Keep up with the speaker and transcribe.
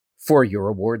For your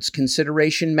awards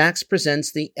consideration, Max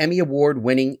presents the Emmy Award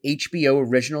winning HBO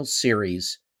original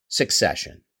series,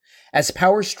 Succession. As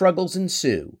power struggles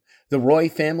ensue, the Roy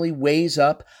family weighs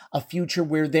up a future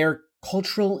where their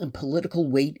cultural and political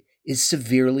weight is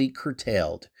severely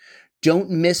curtailed. Don't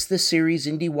miss the series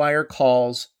IndieWire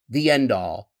calls the end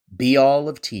all, be all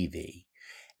of TV.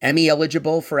 Emmy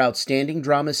eligible for Outstanding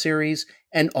Drama Series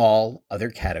and all other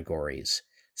categories.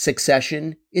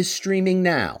 Succession is streaming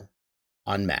now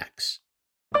on Max.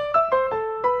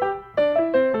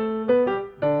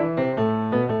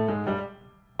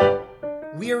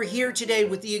 We are here today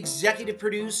with the executive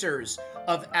producers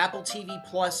of Apple TV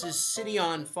Plus's City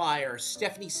on Fire,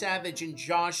 Stephanie Savage and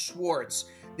Josh Schwartz.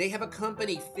 They have a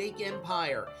company, Fake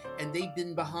Empire, and they've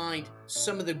been behind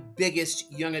some of the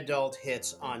biggest young adult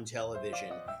hits on television,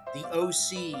 The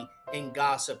OC and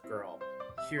Gossip Girl.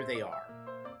 Here they are.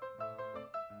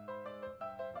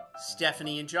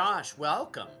 Stephanie and Josh,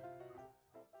 welcome.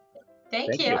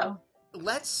 Thank Thank you. you.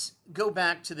 Let's go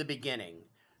back to the beginning.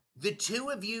 The two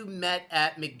of you met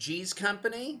at McGee's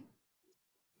company.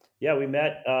 Yeah, we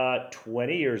met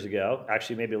 20 years ago.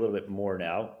 Actually, maybe a little bit more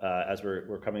now, as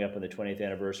we're coming up on the 20th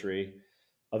anniversary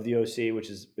of the OC, which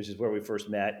is where we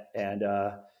first met. And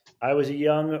I was a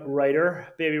young writer,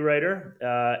 baby writer,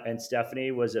 and Stephanie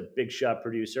was a big shot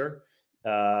producer,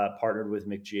 partnered with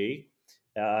McGee.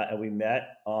 And we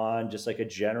met on just like a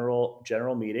general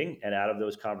meeting, and out of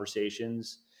those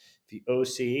conversations, the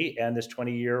OC and this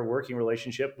 20-year working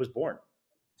relationship was born.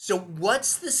 So,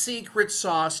 what's the secret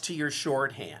sauce to your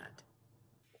shorthand?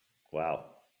 Wow.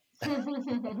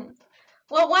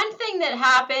 Well, one thing that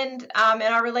happened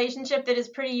in our relationship that is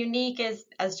pretty unique is,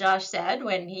 as Josh said,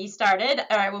 when we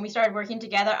started working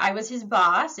together, I was his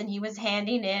boss and he was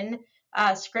handing in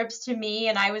scripts to me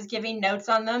and I was giving notes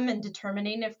on them and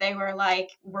determining if they were like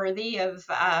worthy of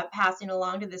passing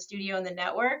along to the studio and the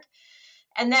network.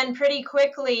 And then pretty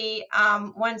quickly,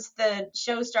 once the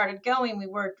show started going, we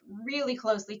worked really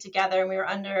closely together and we were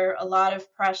under a lot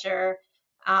of pressure.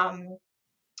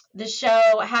 The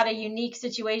show had a unique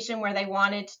situation where they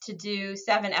wanted to do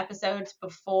 7 episodes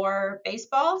before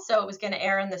baseball, so it was going to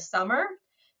air in the summer.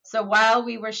 So while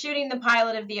we were shooting the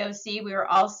pilot of the OC, we were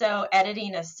also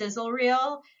editing a sizzle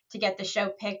reel to get the show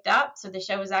picked up. So the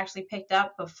show was actually picked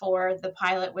up before the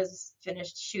pilot was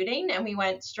finished shooting, and we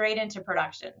went straight into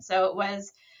production. So it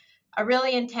was a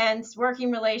really intense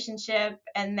working relationship.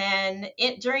 And then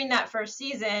during that first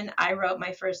season, I wrote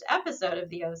my first episode of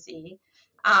the OC,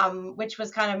 which was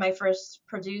kind of my first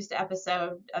produced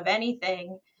episode of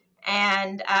anything.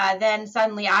 And then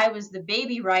suddenly I was the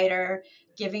baby writer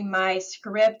giving my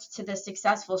script to the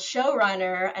successful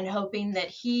showrunner and hoping that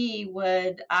he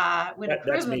would That's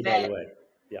approve of me, by the it. way.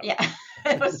 Yeah. Yeah,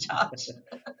 it was Josh.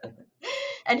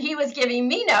 And he was giving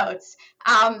me notes.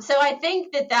 So I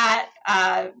think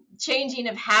that changing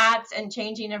of hats and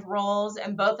changing of roles,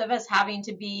 and both of us having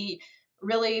to be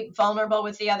really vulnerable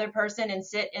with the other person and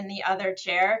sit in the other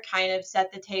chair, kind of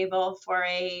set the table for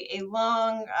a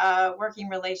long working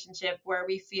relationship where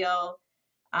we feel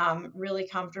really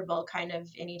comfortable kind of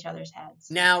in each other's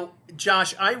heads. Now,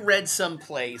 Josh, I read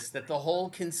someplace that the whole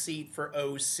conceit for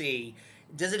OC,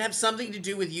 does it have something to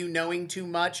do with you knowing too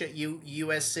much at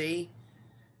USC?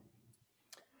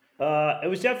 It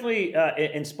was definitely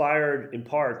inspired in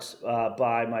parts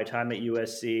by my time at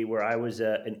USC, where I was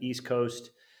an East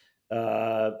Coast,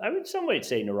 I would some might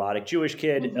say neurotic Jewish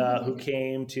kid who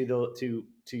came to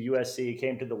USC,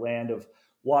 came to the land of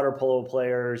water polo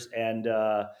players and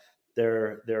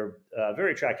their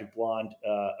very attractive blonde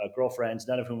girlfriends,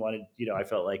 none of whom wanted, I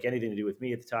felt like anything to do with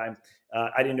me at the time.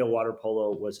 I didn't know water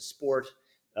polo was a sport,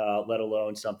 let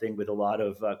alone something with a lot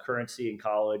of currency in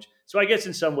college. So I guess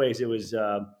in some ways it was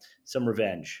some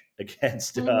revenge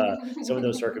against some of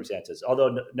those circumstances.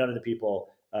 Although none of the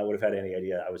people would have had any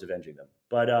idea I was avenging them.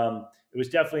 But it was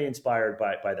definitely inspired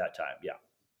by that time. Yeah.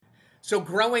 So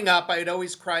growing up, I'd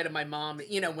always cry to my mom,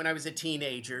 when I was a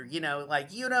teenager,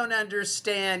 like, you don't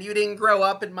understand. You didn't grow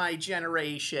up in my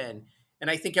generation. And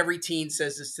I think every teen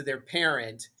says this to their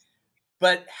parent.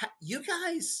 But you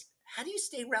guys, how do you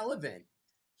stay relevant?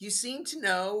 You seem to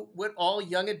know what all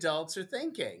young adults are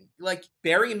thinking. Like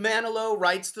Barry Manilow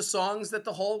writes the songs that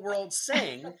the whole world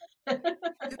sing.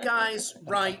 You guys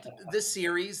write the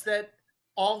series that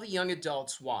all the young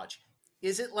adults watch.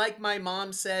 Is it like my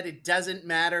mom said, it doesn't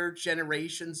matter,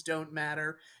 generations don't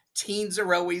matter? Teens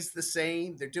are always the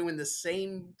same. They're doing the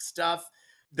same stuff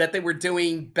that they were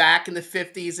doing back in the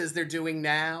 50s as they're doing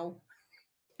now.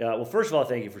 Well, first of all,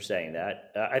 thank you for saying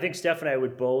that. I think Steph and I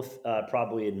would both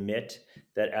probably admit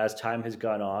that as time has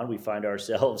gone on, we find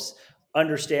ourselves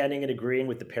understanding and agreeing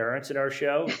with the parents in our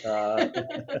show.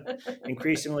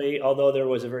 Increasingly, although there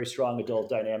was a very strong adult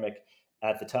dynamic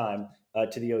at the time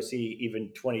to the OC,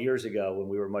 even 20 years ago when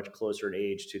we were much closer in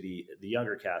age to the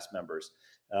younger cast members.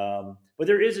 But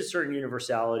there is a certain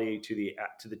universality to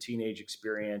the teenage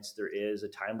experience. There is a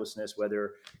timelessness,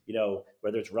 whether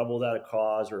it's Rebel Without a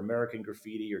Cause or American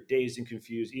Graffiti or Dazed and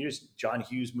Confused, you just John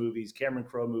Hughes movies, Cameron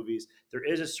Crowe movies. There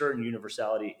is a certain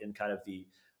universality in kind of the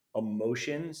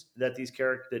emotions that these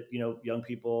characters that young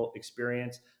people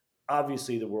experience.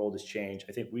 Obviously the world has changed.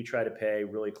 I think we try to pay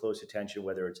really close attention,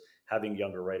 whether it's having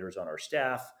younger writers on our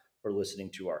staff or listening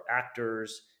to our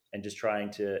actors and just trying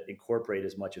to incorporate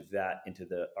as much of that into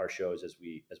the our shows as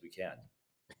we can.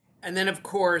 And then, of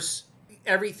course,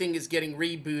 everything is getting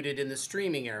rebooted in the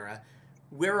streaming era.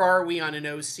 Where are we on an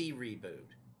OC reboot?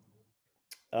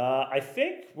 I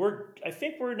think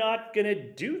we're not going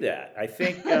to do that. I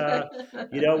think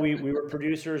we were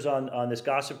producers on this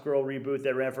Gossip Girl reboot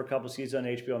that ran for a couple seasons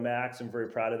on HBO Max. I'm very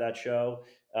proud of that show.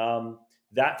 Um,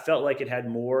 that felt like it had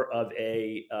more of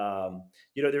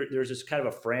there's this kind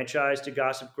of a franchise to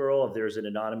Gossip Girl. There's an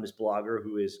anonymous blogger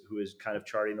who is kind of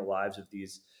charting the lives of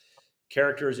these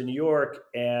characters in New York,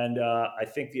 and I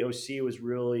think the OC was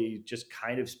really just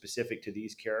kind of specific to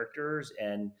these characters,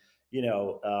 and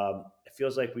it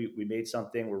feels like we made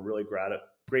something. We're really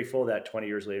grateful that 20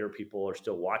 years later, people are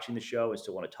still watching the show and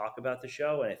still want to talk about the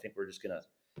show, and I think we're just gonna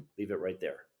leave it right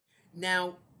there.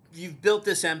 Now, you've built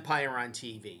this empire on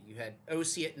TV. You had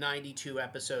OC at 92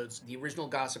 episodes. The original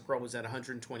Gossip Girl was at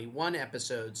 121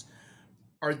 episodes.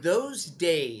 Are those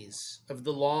days of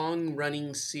the long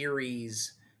running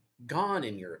series gone,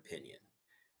 in your opinion?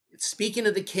 Speaking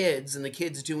of the kids and the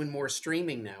kids doing more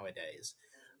streaming nowadays,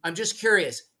 I'm just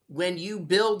curious, when you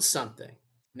build something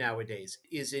nowadays,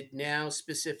 is it now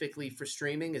specifically for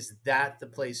streaming? Is that the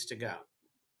place to go?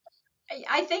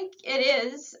 I think it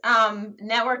is.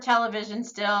 Network television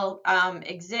still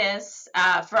exists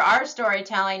for our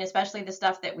storytelling, especially the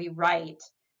stuff that we write.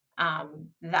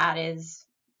 That is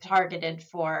targeted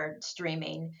for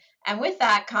streaming, and with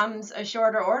that comes a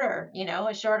shorter order.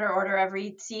 A shorter order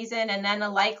every season, and then a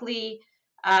likely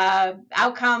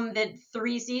outcome that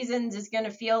 3 seasons is going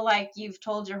to feel like you've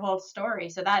told your whole story.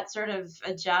 So that sort of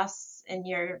adjusts in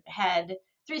your head.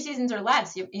 3 seasons or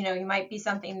less, you might be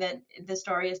something that the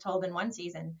story is told in 1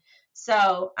 season.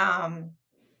 So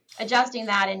adjusting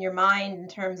that in your mind in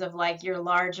terms of like your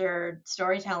larger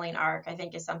storytelling arc, I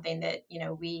think is something that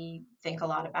we think a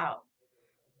lot about.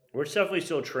 We're definitely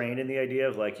still trained in the idea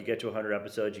of like you get to 100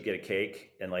 episodes, you get a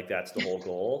cake, and like that's the whole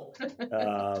goal.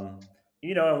 Um,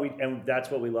 and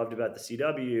that's what we loved about the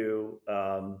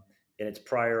CW in its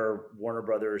prior Warner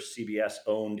Brothers CBS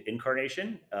owned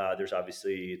incarnation. There's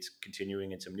obviously it's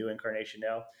continuing in some new incarnation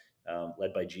now,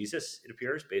 led by Jesus. It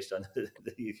appears based on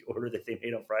the order that they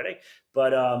made on Friday,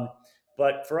 but.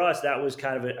 But for us, that was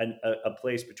kind of a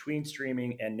place between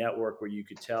streaming and network where you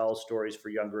could tell stories for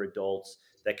younger adults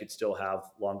that could still have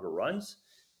longer runs.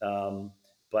 Um,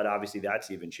 but obviously, that's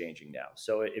even changing now.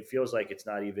 So it feels like it's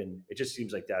not even. It just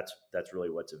seems like that's really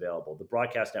what's available. The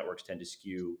broadcast networks tend to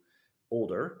skew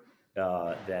older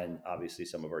than obviously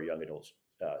some of our young adults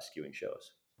skewing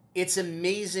shows. It's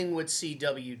amazing what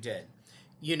CW did.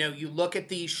 You look at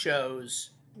these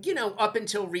shows, up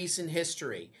until recent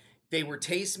history, they were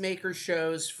tastemaker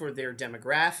shows for their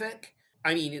demographic.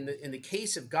 I mean, in the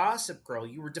case of Gossip Girl,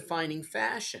 you were defining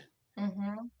fashion.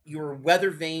 Mm-hmm. You were weather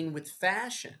vane with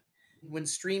fashion. When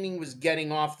streaming was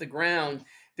getting off the ground,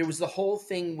 there was the whole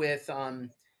thing with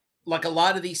like a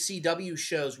lot of these CW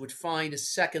shows would find a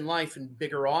second life and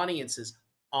bigger audiences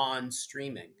on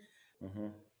streaming. Hmm.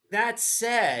 That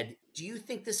said, do you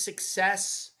think the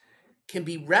success can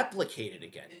be replicated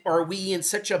again? Or are we in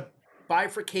such a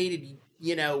bifurcated,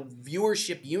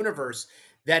 viewership universe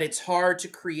that it's hard to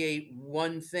create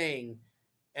one thing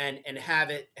and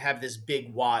have this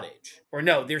big wattage? Or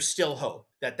no, there's still hope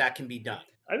that that can be done.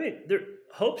 I mean,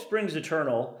 hope springs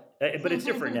eternal, but it's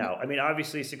different now. I mean,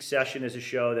 obviously, Succession is a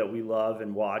show that we love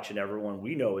and watch, and everyone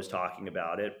we know is talking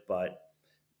about it. But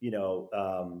you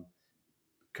know,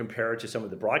 compared to some of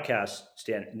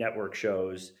the network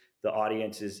shows, the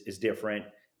audience is different.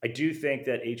 I do think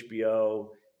that HBO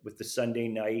with the Sunday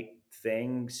night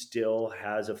thing still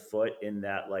has a foot in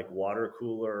that like water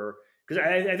cooler because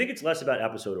I think it's less about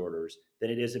episode orders than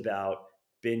it is about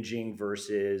binging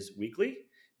versus weekly.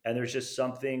 And there's just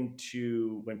something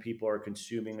to when people are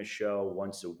consuming a show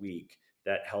once a week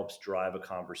that helps drive a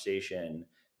conversation.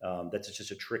 That's just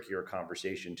a trickier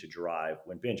conversation to drive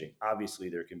when binging. Obviously,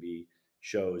 there can be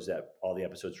shows that all the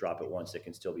episodes drop at once that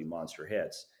can still be monster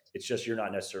hits. It's just you're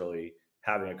not necessarily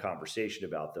having a conversation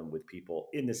about them with people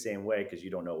in the same way because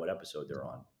you don't know what episode they're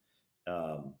on.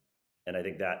 Um, and I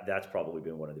think that that's probably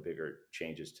been one of the bigger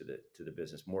changes to the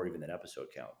business, more even than episode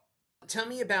count. Tell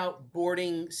me about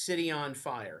Boarding City on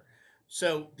Fire.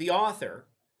 So the author,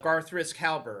 Garthris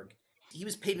Halberg, he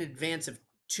was paid an advance of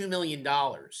 $2 million.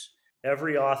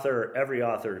 Every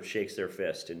author shakes their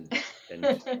fist and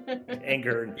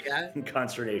anger Yeah. and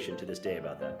consternation to this day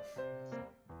about that.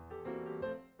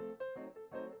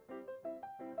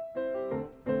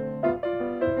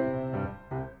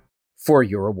 For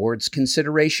your awards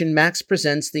consideration, Max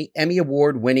presents the Emmy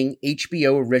Award winning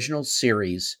HBO original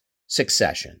series,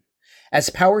 Succession. As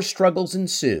power struggles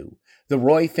ensue, the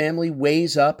Roy family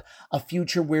weighs up a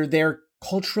future where their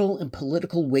cultural and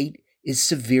political weight is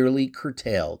severely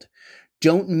curtailed.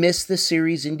 Don't miss the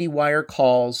series IndieWire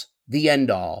calls the end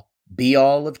all, be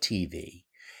all of TV.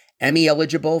 Emmy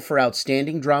eligible for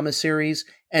Outstanding Drama Series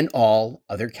and all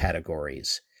other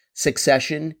categories.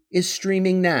 Succession is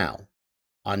streaming now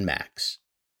on Max.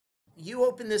 You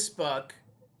open this book,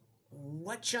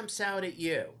 what jumps out at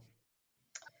you?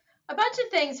 A bunch of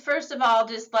things. First of all,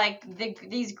 just like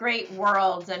these great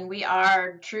worlds, and we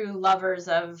are true lovers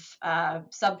of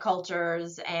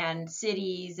subcultures and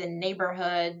cities and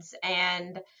neighborhoods.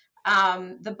 And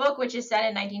the book, which is set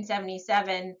in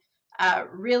 1977,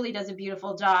 really does a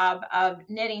beautiful job of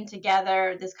knitting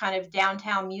together this kind of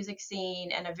downtown music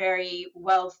scene and a very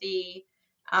wealthy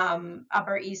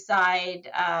Upper East Side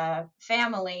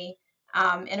family,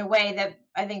 in a way that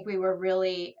I think we were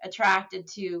really attracted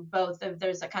to. Both of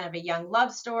there's a kind of a young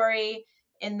love story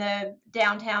in the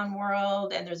downtown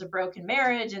world, and there's a broken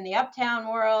marriage in the uptown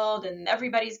world, and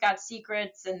everybody's got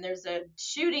secrets, and there's a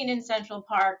shooting in Central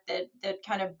Park that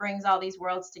kind of brings all these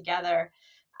worlds together.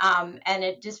 And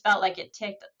it just felt like it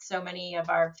ticked so many of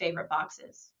our favorite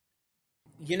boxes.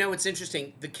 You know, it's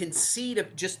interesting. The conceit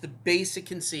of just the basic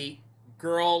conceit,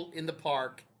 girl in the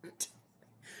park,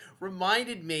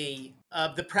 reminded me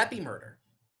of the Preppy murder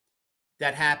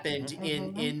that happened Mm-hmm.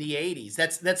 in Mm-hmm. the 80s.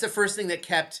 That's the first thing that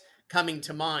kept coming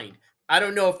to mind. I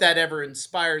don't know if that ever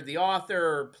inspired the author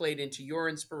or played into your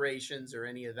inspirations or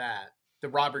any of that. The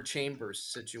Robert Chambers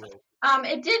situation.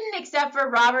 It didn't, except for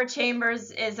Robert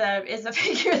Chambers is a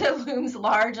figure that looms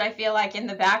large. I feel like in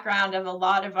the background of a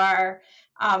lot of our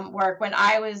work. When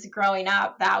I was growing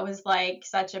up, that was like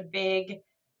such a big,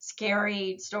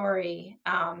 scary story,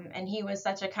 and he was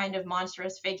such a kind of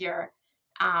monstrous figure,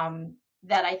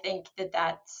 that I think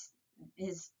that's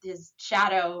his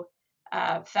shadow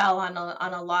fell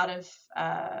on a lot of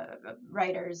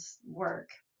writers' work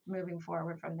moving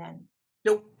forward from then.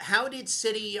 So, how did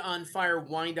City on Fire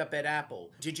wind up at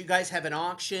Apple? Did you guys have an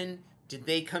auction? Did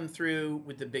they come through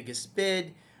with the biggest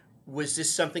bid? Was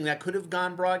this something that could have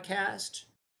gone broadcast?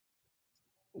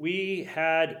 We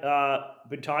had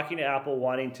been talking to Apple,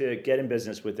 wanting to get in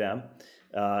business with them,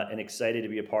 and excited to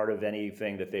be a part of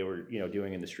anything that they were,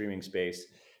 doing in the streaming space.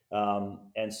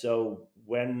 And so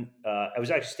when I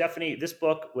was actually Stephanie, this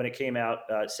book when it came out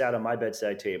sat on my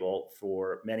bedside table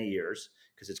for many years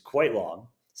because it's quite long.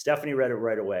 Stephanie read it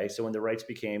right away. So when the rights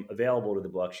became available to the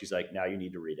book, she's like, "Now you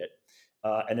need to read it."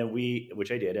 And then which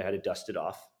I did, I had to dust it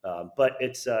off, but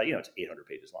it's it's 800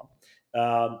 pages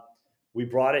long. We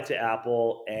brought it to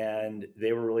Apple, and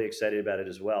they were really excited about it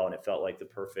as well. And it felt like the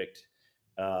perfect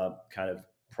kind of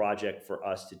project for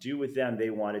us to do with them. They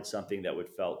wanted something that would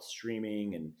felt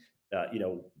streaming and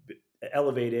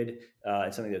elevated,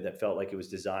 and something that felt like it was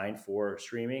designed for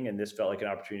streaming. And this felt like an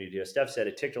opportunity. As Steph said,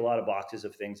 it ticked a lot of boxes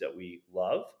of things that we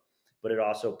love, but it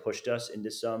also pushed us into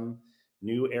some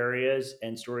new areas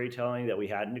and storytelling that we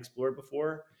hadn't explored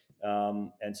before.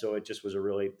 And so it just was a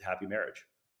really happy marriage.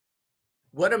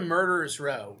 What a murderer's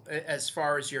row as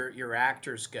far as your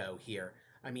actors go here.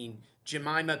 I mean,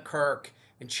 Jemima Kirk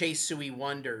and Chase Sui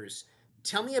Wonders.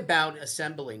 Tell me about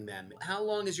assembling them. How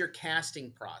long is your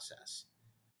casting process?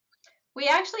 We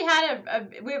actually had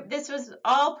this was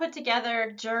all put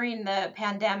together during the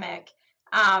pandemic.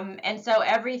 And so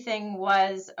everything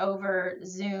was over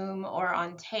Zoom or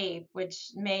on tape,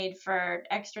 which made for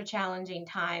extra challenging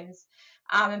times.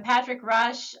 And Patrick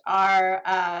Rush,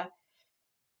 our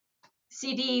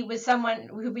CD, was someone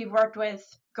who we worked with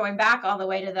going back all the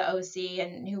way to the OC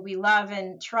and who we love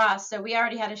and trust. So we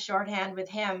already had a shorthand with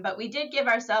him, but we did give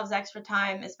ourselves extra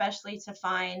time, especially to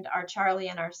find our Charlie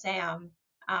and our Sam,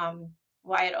 um,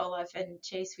 Wyatt Olaf and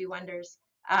Chase V Wonders,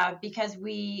 because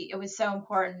it was so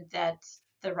important that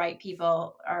the right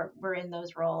people were in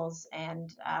those roles,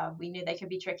 and we knew they could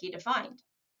be tricky to find.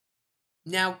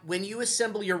 Now, when you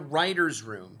assemble your writer's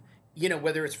room,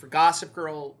 whether it's for Gossip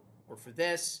Girl or for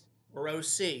this or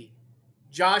OC,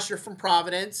 Josh, you're from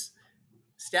Providence.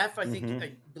 Steph, Hmm.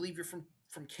 I believe you're from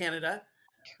from Canada.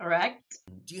 Correct.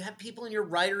 Do you have people in your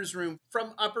writers' room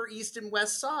from Upper East and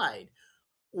West Side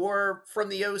or from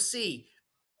the OC?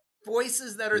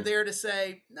 Voices that are there to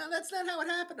say, no, that's not how it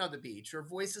happened on the beach, or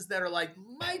voices that are like,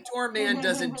 my doorman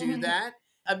doesn't do that.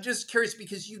 I'm just curious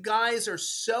because you guys are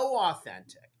so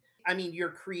authentic. I mean, you're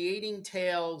creating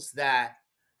tales that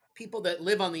people that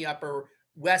live on the Upper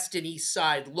West and East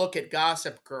Side look at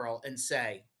Gossip Girl and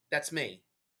say, that's me.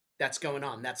 That's going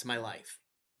on. That's my life.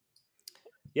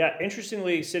 Yeah,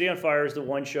 interestingly, City on Fire is the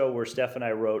one show where Steph and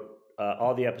I wrote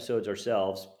all the episodes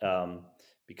ourselves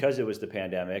because it was the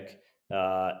pandemic,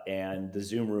 and the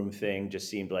Zoom room thing just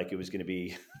seemed like it was going to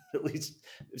be at least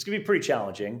it's going to be pretty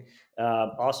challenging.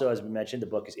 Also, as we mentioned, the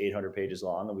book is 800 pages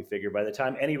long, and we figured by the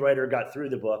time any writer got through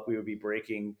the book, we would be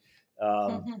breaking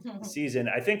the season.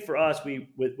 I think for us,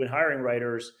 when hiring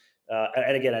writers,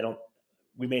 and again, I don't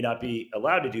we may not be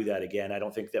allowed to do that again. I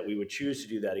don't think that we would choose to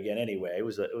do that again anyway. It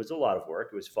was a lot of work.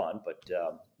 It was fun, but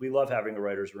we love having a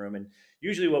writer's room. And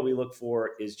usually, what we look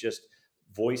for is just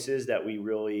voices that we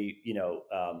really,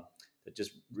 that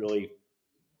just really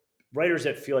writers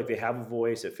that feel like they have a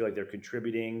voice, that feel like they're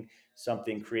contributing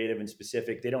something creative and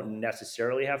specific. They don't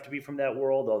necessarily have to be from that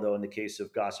world, although in the case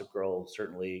of Gossip Girl,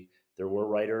 certainly there were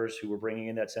writers who were bringing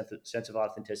in that sense of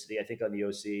authenticity. I think on the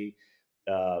OC,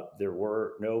 there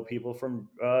were no people from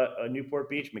Newport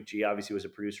Beach. McGee obviously was a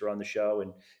producer on the show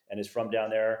and is from down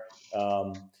there.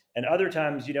 And other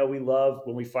times, we love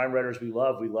when we find writers we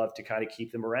love to kind of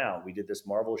keep them around. We did this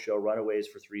Marvel show, Runaways,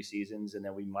 for 3 seasons, and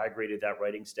then we migrated that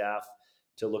writing staff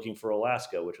to Looking for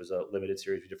Alaska, which was a limited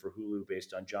series we did for Hulu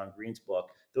based on John Green's book.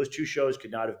 Those two shows could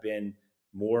not have been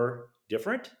more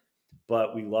different,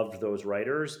 but we loved those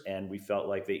writers and we felt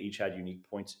like they each had unique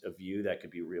points of view that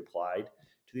could be reapplied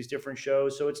to these different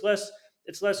shows. So it's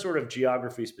less sort of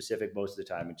geography specific most of the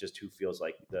time. It's just who feels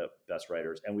like the best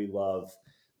writers. And we love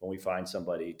when we find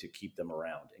somebody to keep them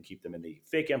around and keep them in the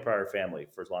fake Empire family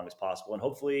for as long as possible. And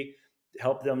hopefully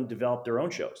help them develop their own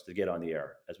shows to get on the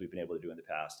air as we've been able to do in the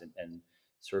past and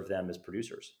serve them as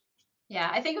producers.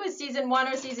 Yeah, I think it was season 1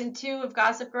 or season 2 of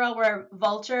Gossip Girl where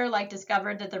Vulture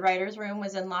discovered that the writers' room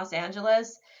was in Los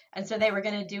Angeles, and so they were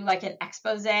going to do an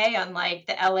expose on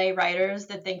the LA writers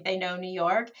that think they know New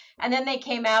York, and then they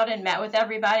came out and met with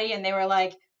everybody, and they were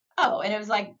like, oh, and it was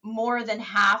more than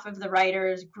half of the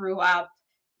writers grew up,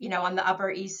 on the Upper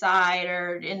East Side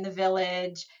or in the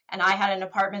Village, and I had an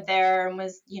apartment there and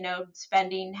was,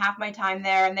 spending half my time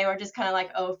there, and they were just kind of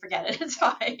like, oh, forget it, it's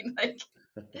fine,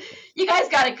 you guys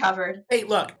got it covered. Hey,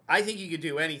 look, I think you could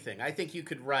do anything. I think you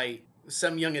could write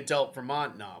some young adult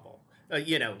Vermont novel,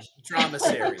 drama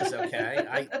series. Okay,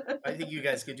 I think you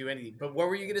guys could do anything. But what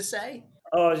were you going to say?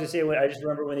 Oh, I was gonna say, I just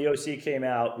remember when the OC came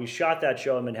out, we shot that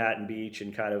show in Manhattan Beach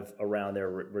and kind of around there,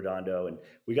 Redondo, and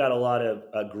we got a lot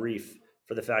of grief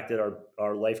for the fact that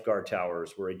our lifeguard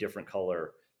towers were a different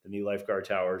color than the lifeguard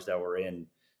towers that were in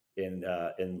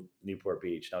Newport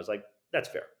Beach. And I was like, that's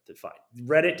fair, that's fine.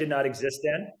 Reddit did not exist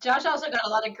then. Josh also got a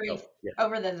lot of grief Oh yeah,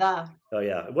 over the. oh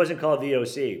yeah. It wasn't called the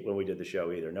OC when we did the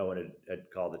show either. No one had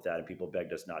called it that, and people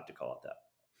begged us not to call it that.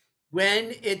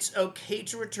 When it's okay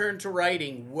to return to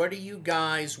writing, what are you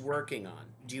guys working on?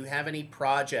 Do you have any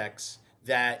projects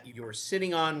that you're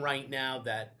sitting on right now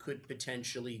that could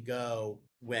potentially go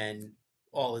when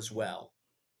all is well?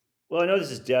 Well, I know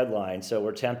this is deadline, so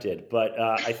we're tempted, but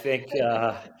I think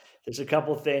there's a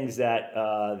couple things that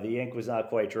the ink was not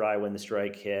quite dry when the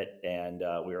strike hit, and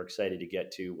we are excited to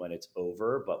get to when it's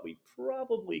over, but we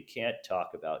probably can't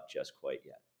talk about just quite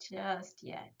yet. Just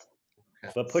yet.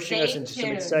 But Stay tuned.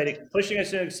 pushing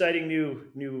us into exciting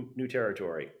new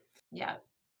territory. Yeah.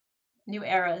 New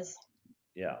eras.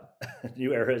 Yeah,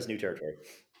 new eras, new territory.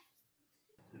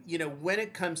 When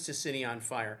it comes to City on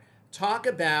Fire, talk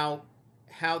about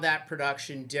how that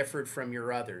production differed from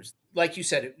your others. Like you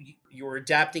said, you were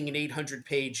adapting an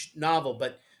 800-page novel,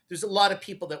 but there's a lot of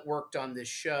people that worked on this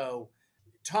show.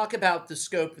 Talk about the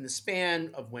scope and the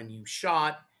span of when you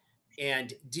shot,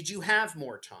 and did you have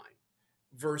more time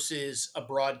versus a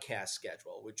broadcast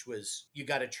schedule, which was you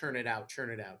got to churn it out, churn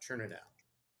it out, churn it out.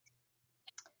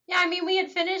 Yeah, I mean, we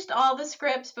had finished all the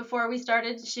scripts before we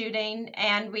started shooting,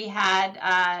 and we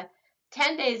had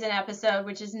 10 days an episode,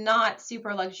 which is not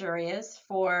super luxurious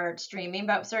for streaming,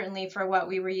 but certainly for what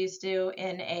we were used to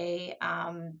in a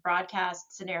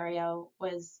broadcast scenario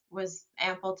was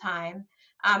ample time.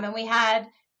 And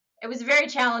it was a very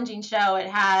challenging show. It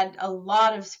had a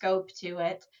lot of scope to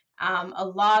it, a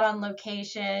lot on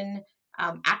location,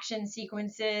 action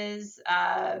sequences,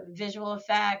 visual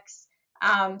effects.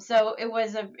 So it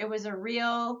was a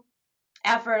real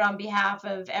effort on behalf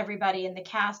of everybody in the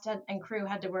cast and crew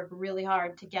had to work really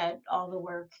hard to get all the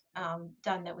work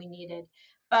done that we needed.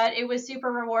 But it was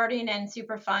super rewarding and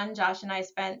super fun. Josh and I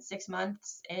spent 6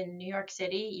 months in New York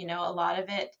City, you know, a lot of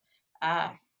it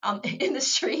in the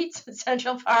streets,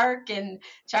 Central Park and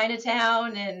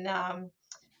Chinatown. And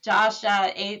Josh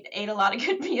ate a lot of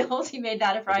good meals. He made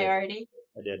that a I did. priority.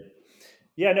 I did.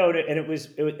 Yeah, no, and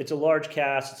it's a large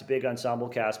cast. It's a big ensemble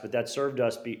cast, but that served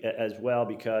us as well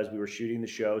because we were shooting the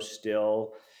show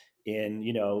still in,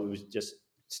 it was just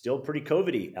still pretty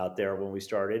COVIDy out there when we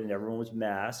started, and everyone was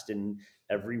masked. And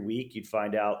every week you'd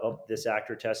find out, oh, this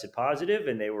actor tested positive,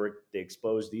 and they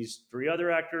exposed these three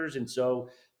other actors, and so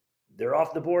they're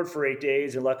off the board for 8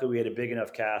 days. And luckily, we had a big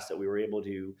enough cast that we were able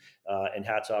to. And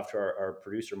hats off to our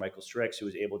producer Michael Strix, who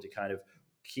was able to kind of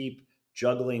keep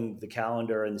juggling the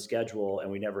calendar and the schedule, and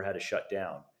we never had to shut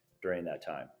down during that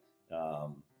time.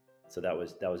 So that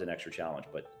was an extra challenge,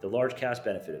 but the large cast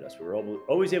benefited us. We were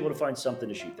always able to find something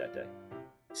to shoot that day.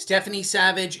 Stephanie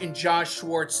Savage and Josh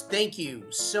Schwartz, thank you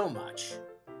so much.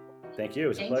 Thank you. It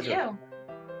was a pleasure. Thank you.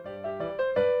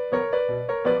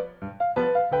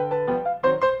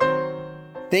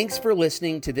 Thanks for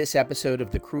listening to this episode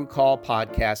of the Crew Call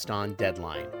podcast on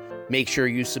Deadline. Make sure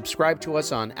you subscribe to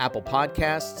us on Apple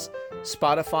Podcasts,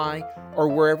 Spotify, or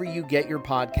wherever you get your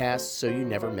podcasts so you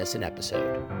never miss an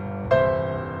episode.